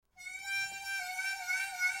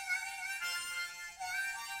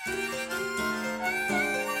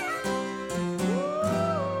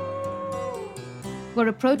We're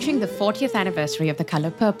approaching the 40th anniversary of The Color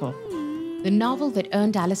Purple, the novel that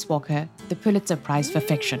earned Alice Walker the Pulitzer Prize for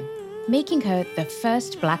Fiction, making her the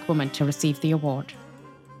first Black woman to receive the award.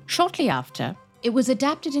 Shortly after, it was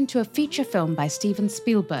adapted into a feature film by Steven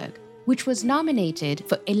Spielberg, which was nominated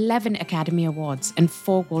for 11 Academy Awards and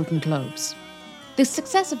 4 Golden Globes. The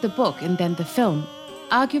success of the book and then the film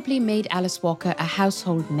arguably made Alice Walker a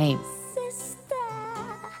household name.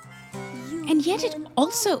 And yet it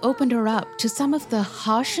also opened her up to some of the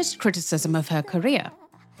harshest criticism of her career.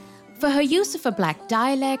 For her use of a Black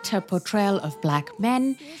dialect, her portrayal of Black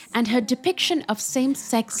men, and her depiction of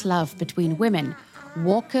same-sex love between women,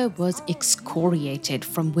 Walker was excoriated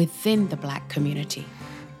from within the Black community.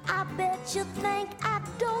 I bet you think I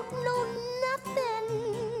don't know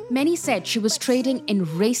nothing. Many said she was trading in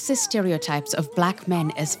racist stereotypes of Black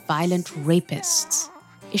men as violent rapists.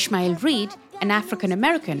 Ishmael Reed, an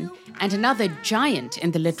African-American and another giant in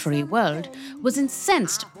the literary world, was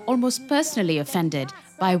incensed, almost personally offended,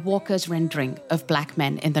 by Walker's rendering of Black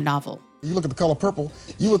men in the novel. You look at The Color Purple,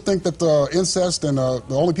 you would think that incest and the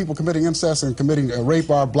only people committing incest and committing rape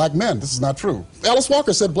are Black men. This is not true. Alice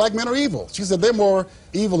Walker said Black men are evil. She said they're more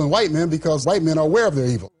evil than white men because white men are aware of their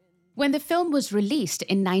evil. When the film was released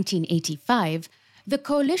in 1985, the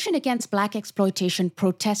Coalition Against Black Exploitation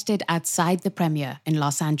protested outside the premiere in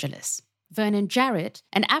Los Angeles. Vernon Jarrett,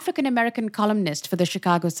 an African-American columnist for the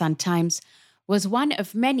Chicago Sun-Times, was one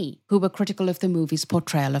of many who were critical of the movie's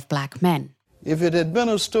portrayal of Black men. If it had been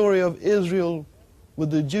a story of Israel,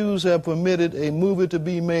 would the Jews have permitted a movie to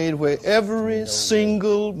be made where every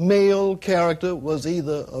single male character was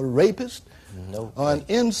either a rapist or an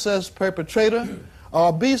incest perpetrator or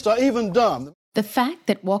a beast or even dumb? The fact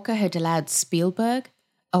that Walker had allowed Spielberg,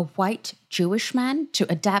 a white Jewish man, to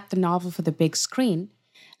adapt the novel for the big screen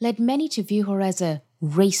led many to view her as a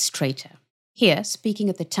race traitor. Here, speaking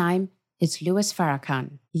at the time, is Louis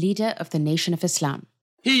Farrakhan, leader of the Nation of Islam.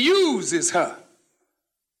 He uses her,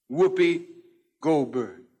 Whoopi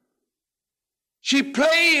Goldberg. She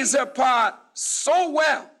plays her part so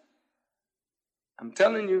well. I'm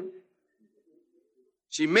telling you,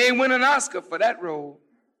 she may win an Oscar for that role,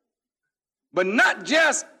 but not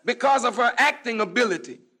just because of her acting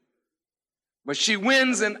ability, but she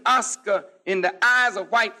wins an Oscar in the eyes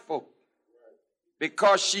of white folk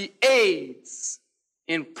because she aids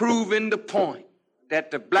in proving the point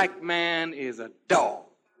that the Black man is a dog.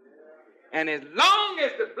 And as long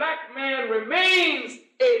as the Black man remains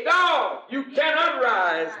a dog, you cannot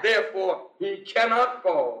rise, therefore he cannot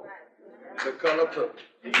fall. The Color Purple.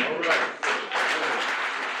 All right.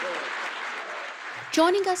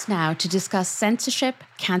 Joining us now to discuss censorship,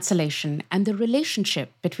 cancellation, and the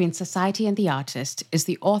relationship between society and the artist is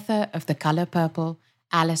the author of The Color Purple,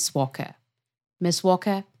 Alice Walker. Ms.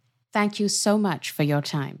 Walker, thank you so much for your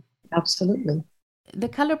time. Absolutely. The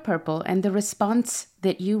Color Purple and the response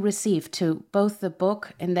that you received to both the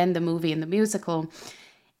book and then the movie and the musical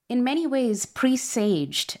in many ways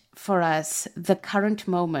presaged for us the current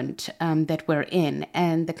moment that we're in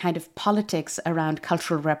and the kind of politics around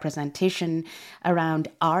cultural representation, around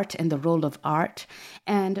art and the role of art,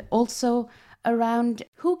 and also around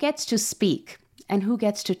who gets to speak and who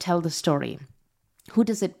gets to tell the story. Who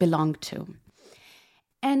does it belong to?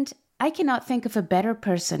 And I cannot think of a better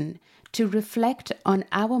person to reflect on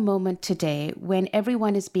our moment today when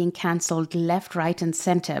everyone is being cancelled left, right, and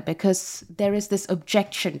center because there is this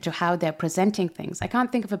objection to how they're presenting things. I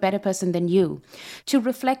can't think of a better person than you to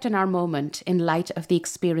reflect on our moment in light of the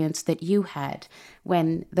experience that you had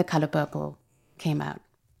when The Color Purple came out.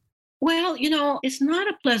 Well, it's not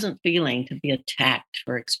a pleasant feeling to be attacked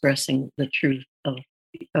for expressing the truth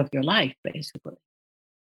of your life, basically.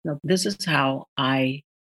 This is how I,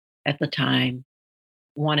 at the time,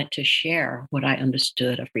 wanted to share what I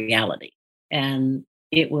understood of reality. And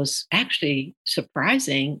it was actually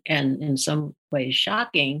surprising and in some ways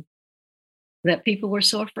shocking that people were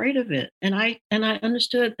so afraid of it. And I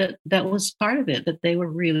understood that was part of it, that they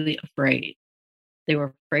were really afraid. They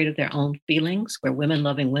were afraid of their own feelings where women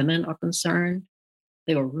loving women are concerned.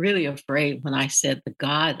 They were really afraid when I said the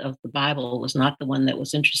God of the Bible was not the one that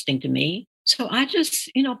was interesting to me. So I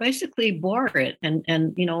just, basically bore it and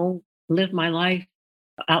lived my life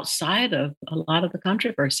outside of a lot of the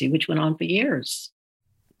controversy, which went on for years.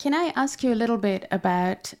 Can I ask you a little bit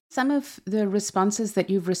about some of the responses that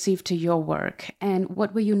you've received to your work and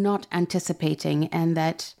what were you not anticipating and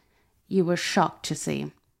that you were shocked to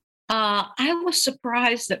see? I was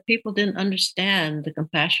surprised that people didn't understand the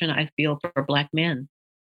compassion I feel for Black men.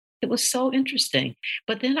 It was so interesting.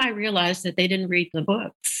 But then I realized that they didn't read the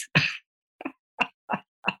books.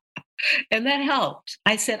 And that helped.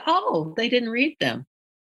 I said, oh, they didn't read them.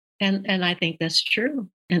 And I think that's true.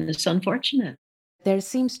 And it's unfortunate. There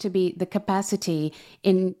seems to be the capacity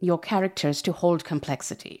in your characters to hold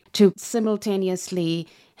complexity, to simultaneously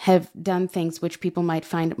have done things which people might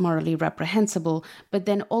find morally reprehensible, but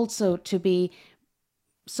then also to be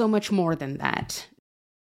so much more than that.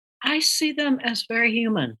 I see them as very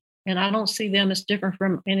human, and I don't see them as different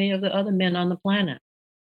from any of the other men on the planet.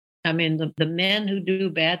 I mean, the men who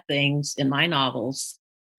do bad things in my novels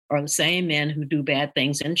are the same men who do bad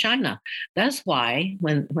things in China. That's why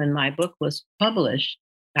when my book was published,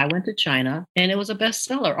 I went to China and it was a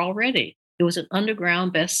bestseller already. It was an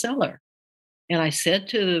underground bestseller. And I said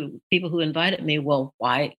to the people who invited me, well,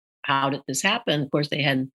 how did this happen? Of course, they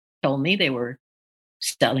hadn't told me they were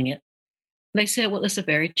selling it. They said, well, it's a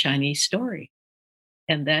very Chinese story.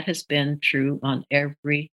 And that has been true on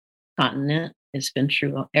every continent. It's been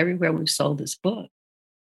true everywhere we've sold this book.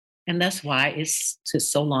 And that's why it's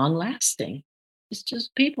just so long lasting. It's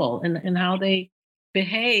just people and how they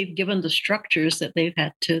behave given the structures that they've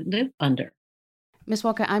had to live under. Ms.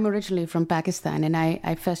 Walker, I'm originally from Pakistan, and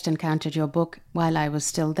I first encountered your book while I was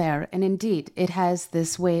still there. And indeed, it has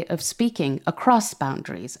this way of speaking across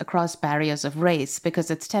boundaries, across barriers of race,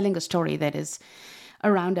 because it's telling a story that is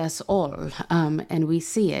around us all, and we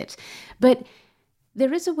see it. But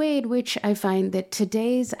there is a way in which I find that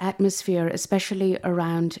today's atmosphere, especially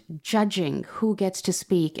around judging who gets to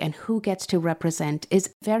speak and who gets to represent,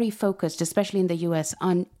 is very focused, especially in the US,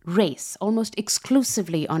 on race, almost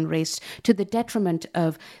exclusively on race, to the detriment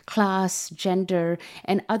of class, gender,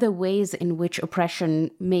 and other ways in which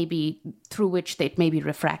oppression through which it may be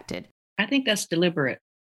refracted. I think that's deliberate.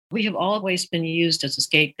 We have always been used as a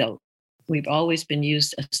scapegoat. We've always been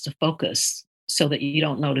used as the focus, so that you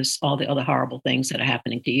don't notice all the other horrible things that are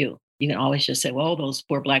happening to you. You can always just say, well, those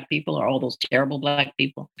poor Black people or all those terrible Black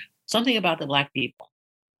people. Something about the Black people,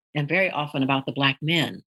 and very often about the Black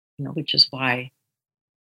men, which is why,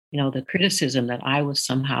 the criticism that I was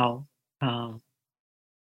somehow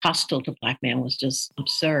hostile to Black men was just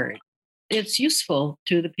absurd. It's useful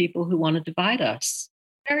to the people who want to divide us.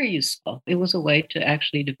 Very useful. It was a way to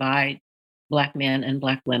actually divide Black men and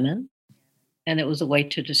Black women. And it was a way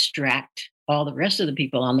to distract all the rest of the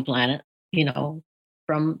people on the planet,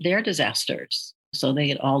 from their disasters. So they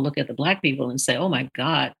could all look at the Black people and say, oh my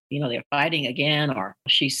God, they're fighting again, or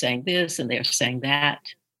she's saying this and they're saying that.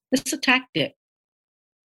 It's a tactic.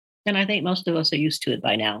 And I think most of us are used to it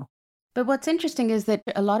by now. But what's interesting is that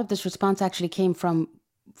a lot of this response actually came from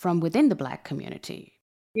within the Black community.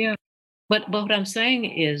 Yeah. But what I'm saying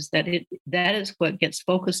is that that is what gets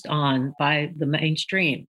focused on by the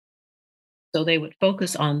mainstream. So they would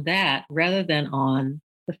focus on that rather than on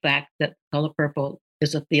the fact that Color Purple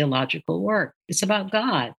is a theological work. It's about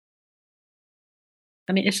God.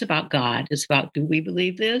 I mean, it's about God. It's about, do we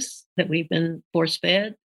believe this, that we've been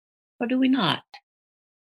force-fed, or do we not?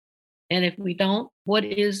 And if we don't, what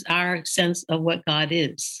is our sense of what God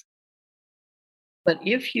is? But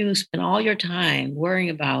if you spend all your time worrying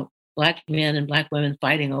about Black men and Black women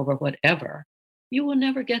fighting over whatever, you will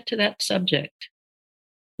never get to that subject,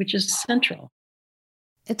 which is central.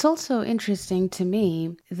 It's also interesting to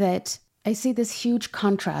me that I see this huge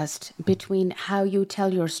contrast between how you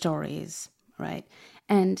tell your stories, right?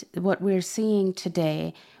 And what we're seeing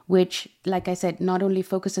today, which, like I said, not only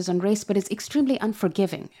focuses on race, but is extremely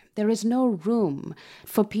unforgiving. There is no room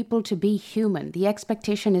for people to be human. The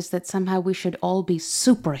expectation is that somehow we should all be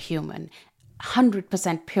superhuman,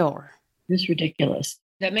 100% pure. It's ridiculous.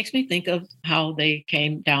 That makes me think of how they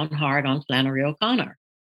came down hard on Flannery O'Connor.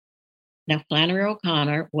 Now, Flannery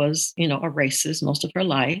O'Connor was, a racist most of her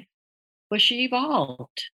life, but she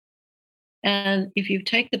evolved. And if you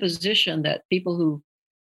take the position that people who,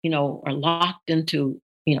 are locked into,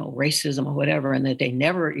 racism or whatever, and that they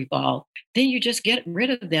never evolve, then you just get rid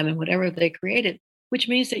of them and whatever they created, which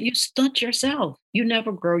means that you stunt yourself. You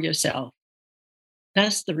never grow yourself.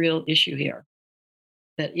 That's the real issue here.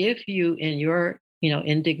 That if you, in your,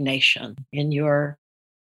 indignation, in your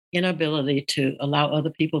inability to allow other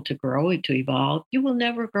people to grow and to evolve, you will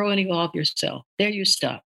never grow and evolve yourself. There you're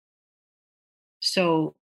stuck.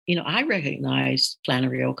 So, I recognized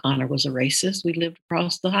Flannery O'Connor was a racist. We lived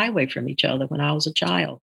across the highway from each other when I was a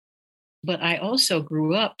child. But I also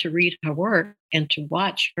grew up to read her work and to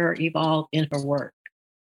watch her evolve in her work.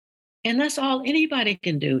 And that's all anybody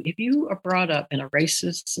can do. If you are brought up in a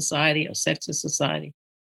racist society, a sexist society,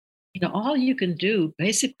 all you can do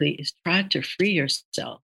basically is try to free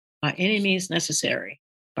yourself by any means necessary,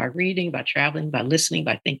 by reading, by traveling, by listening,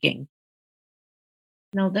 by thinking.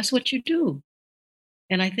 That's what you do.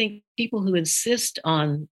 And I think people who insist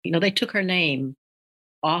on, they took her name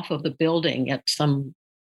off of the building at some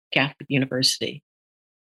Catholic university.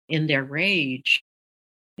 in their rage,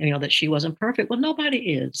 that she wasn't perfect. Well, nobody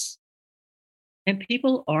is. And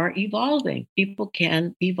people are evolving. People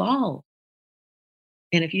can evolve.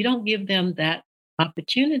 And if you don't give them that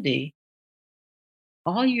opportunity,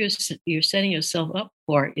 all you're setting yourself up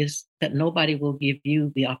for is that nobody will give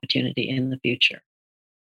you the opportunity in the future.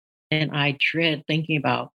 And I dread thinking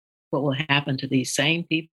about what will happen to these same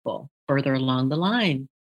people further along the line.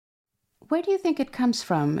 Where do you think it comes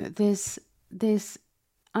from, this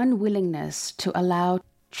unwillingness to allow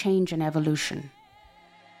change and evolution?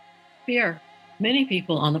 Fear. Many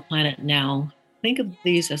people on the planet now think of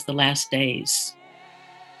these as the last days.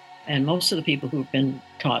 And most of the people who've been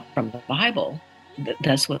taught from the Bible,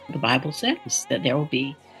 that's what the Bible says, that there will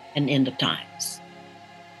be an end of times.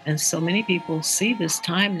 And so many people see this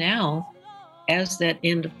time now as that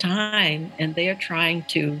end of time, and they are trying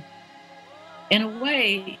to, in a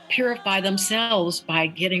way, purify themselves by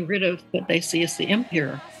getting rid of what they see as the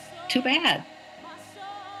impure. Too bad.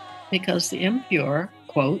 Because the impure,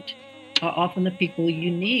 quote, are often the people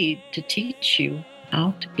you need to teach you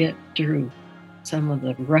how to get through some of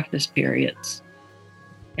the roughest periods.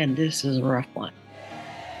 And this is a rough one.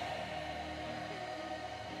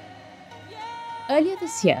 Earlier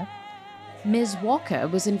this year, Ms. Walker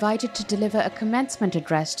was invited to deliver a commencement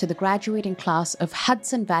address to the graduating class of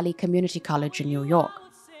Hudson Valley Community College in New York.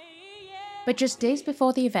 But just days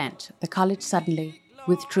before the event, the college suddenly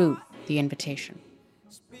withdrew the invitation.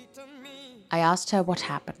 I asked her what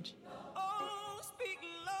happened.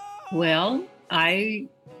 Well, I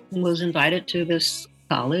was invited to this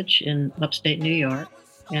college in upstate New York,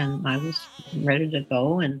 and I was ready to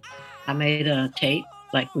go, and I made a tape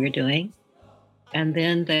like we're doing. And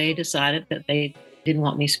then they decided that they didn't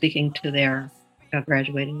want me speaking to their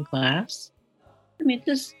graduating class. I mean,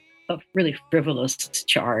 just a really frivolous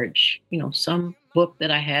charge. Some book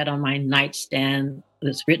that I had on my nightstand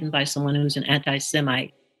that's written by someone who's an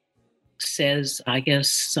anti-Semite says, I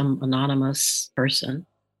guess, some anonymous person.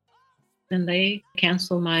 And they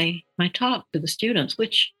canceled my talk to the students,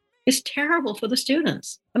 which is terrible for the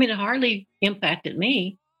students. I mean, it hardly impacted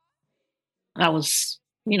me. I was,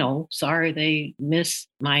 sorry they missed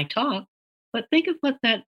my talk. But think of what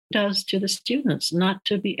that does to the students, not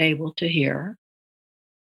to be able to hear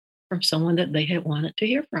from someone that they had wanted to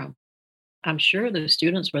hear from. I'm sure the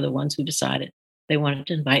students were the ones who decided they wanted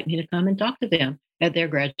to invite me to come and talk to them at their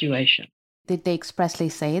graduation. Did they expressly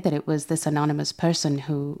say that it was this anonymous person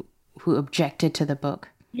who objected to the book?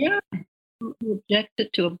 Yeah, who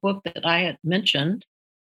objected to a book that I had mentioned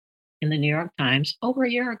in the New York Times over a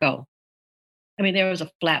year ago. I mean, there was a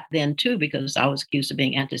flap then, too, because I was accused of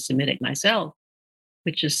being anti-Semitic myself,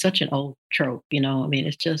 which is such an old trope, I mean,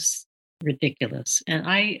 it's just ridiculous. And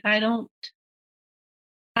I don't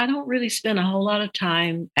really spend a whole lot of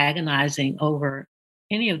time agonizing over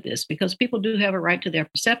any of this, because people do have a right to their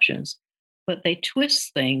perceptions, but they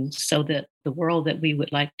twist things so that the world that we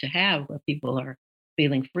would like to have, where people are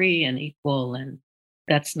feeling free and equal, and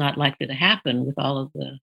that's not likely to happen with all of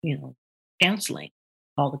the, canceling,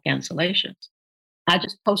 all the cancellations. I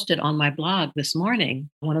just posted on my blog this morning,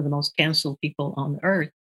 one of the most canceled people on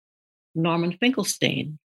earth, Norman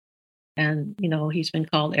Finkelstein. And, he's been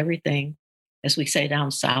called everything, as we say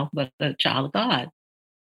down south, but a child of God.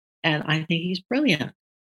 And I think he's brilliant.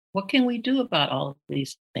 What can we do about all of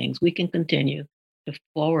these things? We can continue to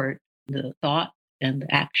forward the thought and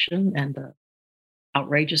the action and the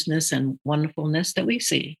outrageousness and wonderfulness that we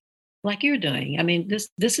see, like you're doing. I mean,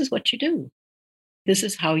 this is what you do. This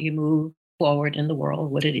is how you move forward in the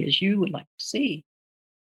world, what it is you would like to see.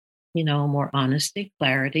 More honesty,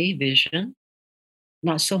 clarity, vision,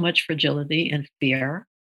 not so much fragility and fear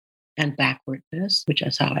and backwardness, which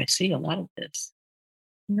is how I see a lot of this.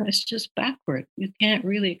 It's just backward. You can't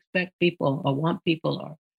really expect people or want people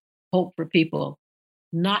or hope for people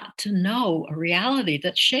not to know a reality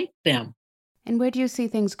that shaped them. And where do you see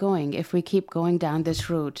things going if we keep going down this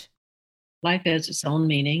route? Life has its own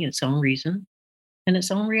meaning, its own reason, and its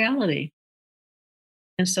own reality.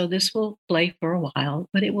 And so this will play for a while,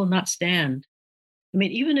 but it will not stand. I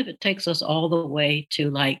mean, even if it takes us all the way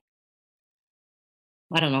to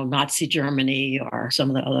Nazi Germany or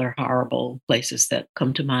some of the other horrible places that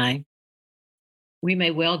come to mind, we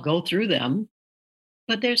may well go through them,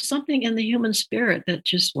 but there's something in the human spirit that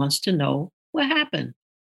just wants to know what happened.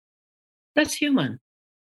 That's human.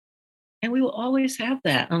 And we will always have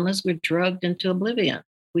that unless we're drugged into oblivion,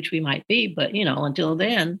 which we might be, but until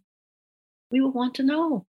then, we will want to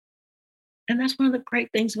know. And that's one of the great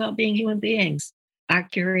things about being human beings, our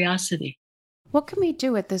curiosity. What can we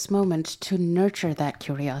do at this moment to nurture that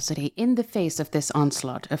curiosity in the face of this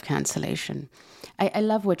onslaught of cancellation? I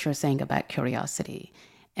love what you're saying about curiosity.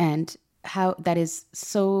 and how that is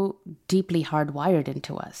so deeply hardwired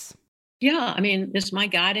into us. Yeah, I mean, it's my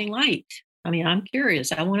guiding light. I mean, I'm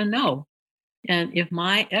curious. I want to know. And if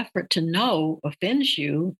my effort to know offends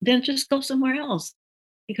you, then just go somewhere else.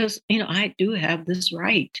 Because, I do have this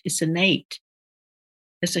right. It's innate.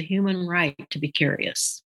 It's a human right to be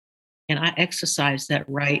curious. And I exercise that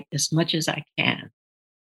right as much as I can.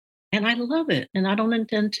 And I love it. And I don't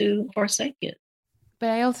intend to forsake it. But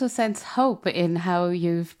I also sense hope in how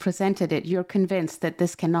you've presented it. You're convinced that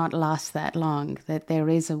this cannot last that long, that there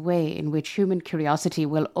is a way in which human curiosity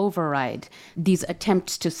will override these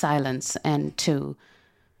attempts to silence and to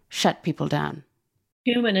shut people down.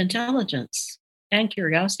 Human intelligence and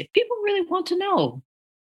curiosity. People really want to know.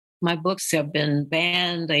 My books have been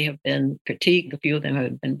banned, they have been critiqued, a few of them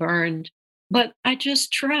have been burned. But I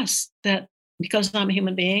just trust that because I'm a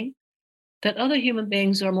human being, that other human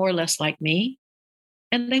beings are more or less like me,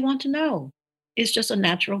 and they want to know. It's just a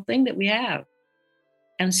natural thing that we have.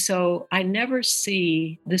 And so I never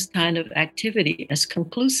see this kind of activity as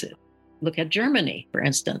conclusive. Look at Germany, for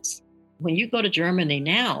instance. When you go to Germany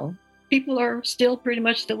now, people are still pretty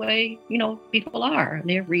much the way, people are.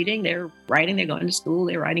 They're reading, they're writing, they're going to school,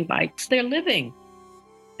 they're riding bikes, they're living.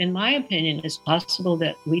 In my opinion, it's possible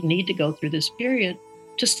that we need to go through this period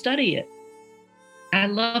to study it. I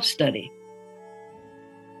love study.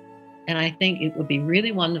 And I think it would be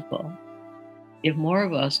really wonderful if more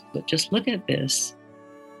of us would just look at this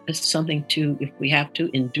as something to, if we have to,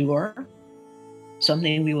 endure,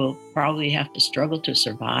 something we will probably have to struggle to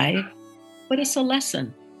survive, but it's a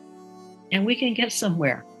lesson. And we can get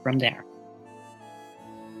somewhere from there.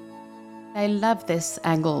 I love this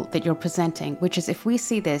angle that you're presenting, which is if we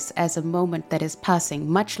see this as a moment that is passing,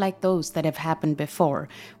 much like those that have happened before,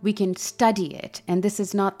 we can study it. And this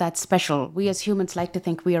is not that special. We as humans like to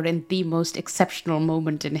think we are in the most exceptional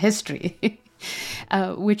moment in history,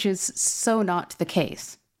 which is so not the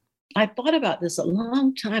case. I thought about this a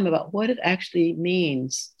long time about what it actually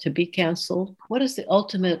means to be canceled. What is the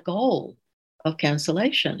ultimate goal of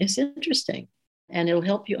cancellation? It's interesting. And it'll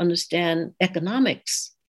help you understand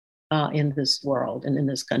economics in this world and in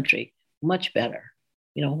this country much better.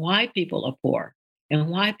 Why people are poor and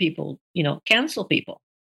why people, cancel people.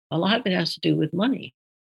 A lot of it has to do with money,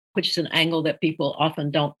 which is an angle that people often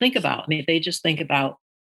don't think about. I mean, they just think about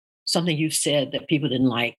something you said that people didn't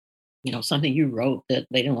like, something you wrote that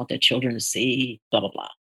they didn't want their children to see, blah, blah, blah.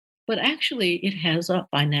 But actually, it has a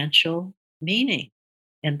financial meaning,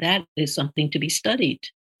 and that is something to be studied.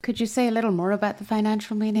 Could you say a little more about the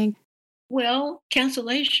financial meaning? Well,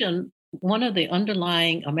 cancellation, one of the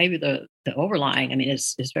underlying, or maybe the overlying,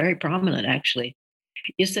 it's very prominent actually,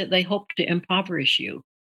 is that they hope to impoverish you.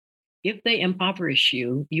 If they impoverish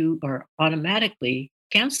you, you are automatically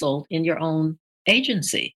canceled in your own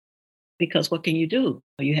agency. Because what can you do?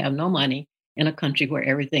 You have no money in a country where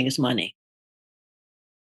everything is money.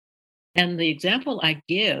 And the example I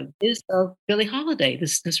give is of Billie Holiday,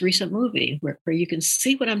 this recent movie, where you can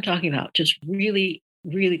see what I'm talking about just really,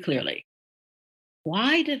 really clearly.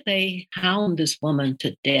 Why did they hound this woman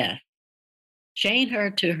to death, chain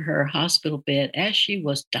her to her hospital bed as she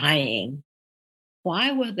was dying?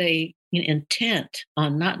 Why were they intent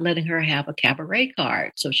on not letting her have a cabaret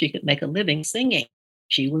card so she could make a living singing?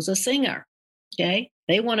 She was a singer, okay?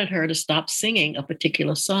 They wanted her to stop singing a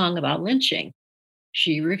particular song about lynching.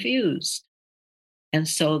 She refused. And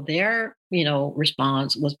so their,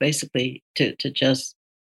 response was basically to just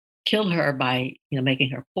kill her by,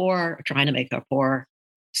 making her poor, trying to make her poor,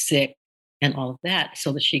 sick, and all of that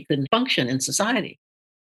so that she couldn't function in society.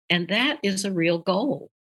 And that is a real goal.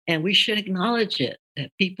 And we should acknowledge it,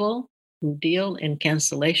 that people who deal in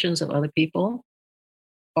cancellations of other people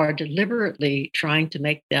are deliberately trying to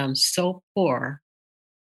make them so poor,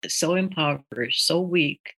 so impoverished, so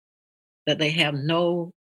weak, that they have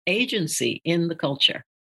no agency in the culture.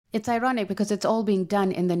 It's ironic because it's all being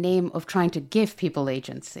done in the name of trying to give people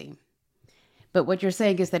agency. But what you're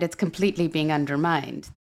saying is that it's completely being undermined.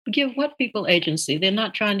 Give what people agency? They're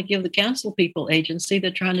not trying to give the cancel people agency.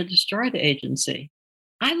 They're trying to destroy the agency.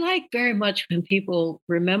 I like very much when people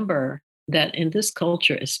remember that in this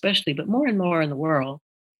culture, especially, but more and more in the world,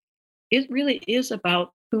 it really is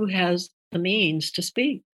about who has the means to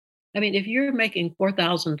speak. If you're making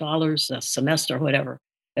 $4,000 a semester or whatever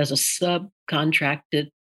as a subcontracted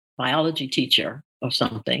biology teacher or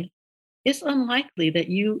something, it's unlikely that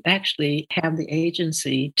you actually have the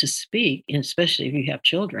agency to speak, especially if you have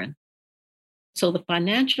children. So the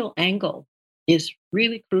financial angle is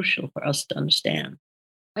really crucial for us to understand.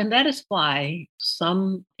 And that is why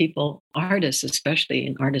some people, artists, especially,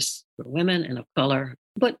 and artists for women and of color,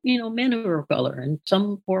 but men who are of color and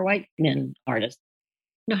some poor white men artists,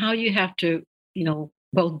 how you have to,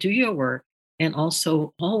 both do your work and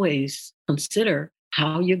also always consider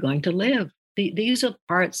how you're going to live. These are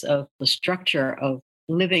parts of the structure of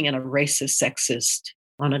living in a racist, sexist,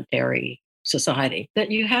 monetary society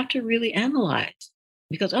that you have to really analyze,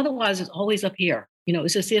 because otherwise it's always up here.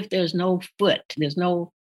 It's as if there's no foot, there's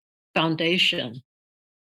no foundation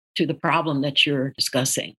to the problem that you're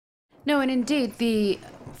discussing. No, and indeed, the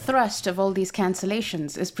thrust of all these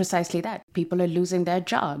cancellations is precisely that. People are losing their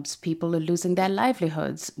jobs, people are losing their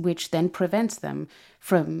livelihoods, which then prevents them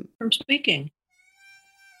from speaking.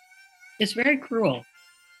 It's very cruel.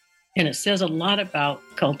 And it says a lot about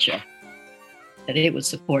culture that it would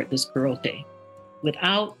support this cruelty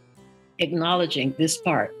without acknowledging this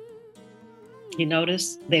part. You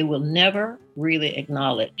notice they will never really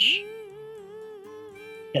acknowledge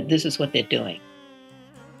that this is what they're doing.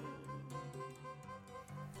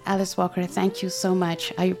 Alice Walker, thank you so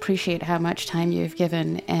much. I appreciate how much time you've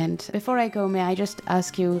given. And before I go, may I just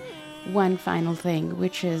ask you one final thing,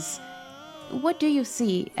 which is, what do you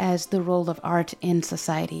see as the role of art in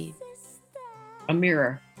society? A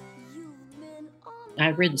mirror.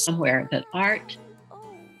 I've written somewhere that art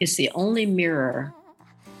is the only mirror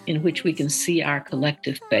in which we can see our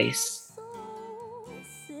collective face.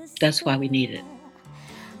 That's why we need it.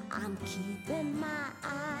 I'm keeping my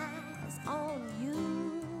eyes on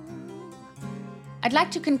you. I'd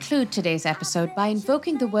like to conclude today's episode by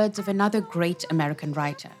invoking the words of another great American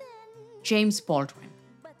writer, James Baldwin,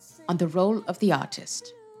 on the role of the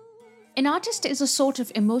artist. An artist is a sort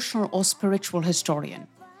of emotional or spiritual historian.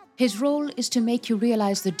 His role is to make you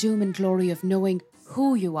realize the doom and glory of knowing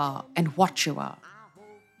who you are and what you are.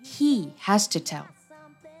 He has to tell,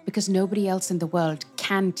 because nobody else in the world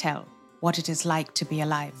can tell what it is like to be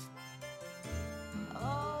alive.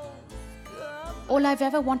 All I've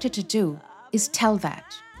ever wanted to do is tell that.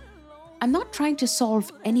 I'm not trying to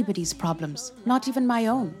solve anybody's problems, not even my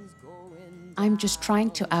own. I'm just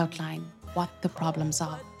trying to outline what the problems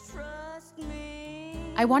are.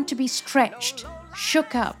 I want to be stretched,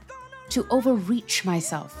 shook up, to overreach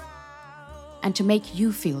myself, and to make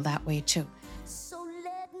you feel that way too. So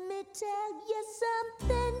let me tell you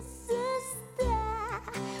something, sister.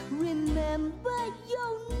 Remember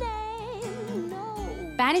your name.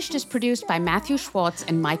 No. Banished is produced by Matthew Schwartz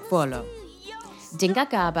and Mike Vuolo. Dinga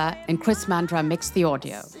Gaba and Chris Mandra mixed the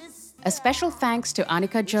audio. A special thanks to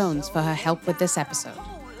Annika Jones for her help with this episode.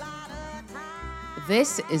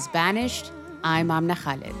 This is Banished. I'm Amna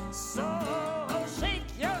Khalid. So shake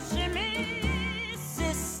your shimmy,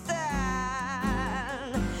 sister,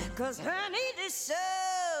 'cause honey, this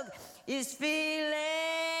sug is filled